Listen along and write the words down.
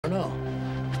know.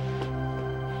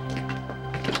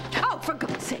 Oh, for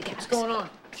God's sake, Alex. What's going on?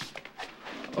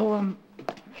 Oh,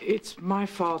 it's my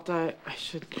fault. I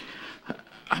should...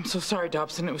 I'm so sorry,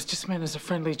 Dobson. It was just meant as a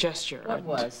friendly gesture. What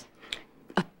was?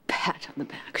 A pat on the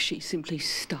back. She simply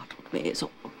startled me, is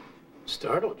all.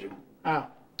 Startled you? How?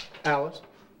 Alice?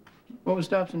 What was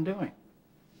Dobson doing?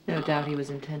 No doubt he was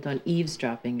intent on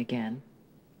eavesdropping again.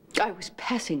 I was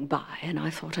passing by, and I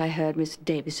thought I heard Miss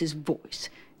Davis's voice.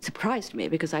 It surprised me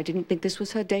because I didn't think this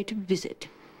was her day to visit.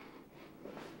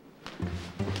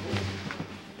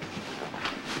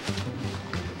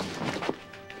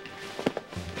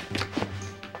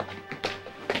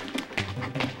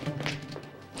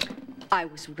 I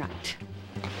was right.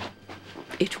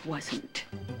 It wasn't.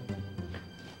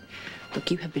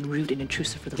 Look, you have been rude and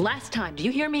intrusive for the last time. Do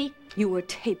you hear me? You were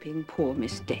taping poor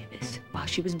Miss Davis while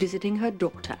she was visiting her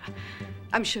daughter.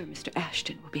 I'm sure Mr.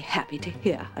 Ashton will be happy to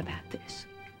hear about this.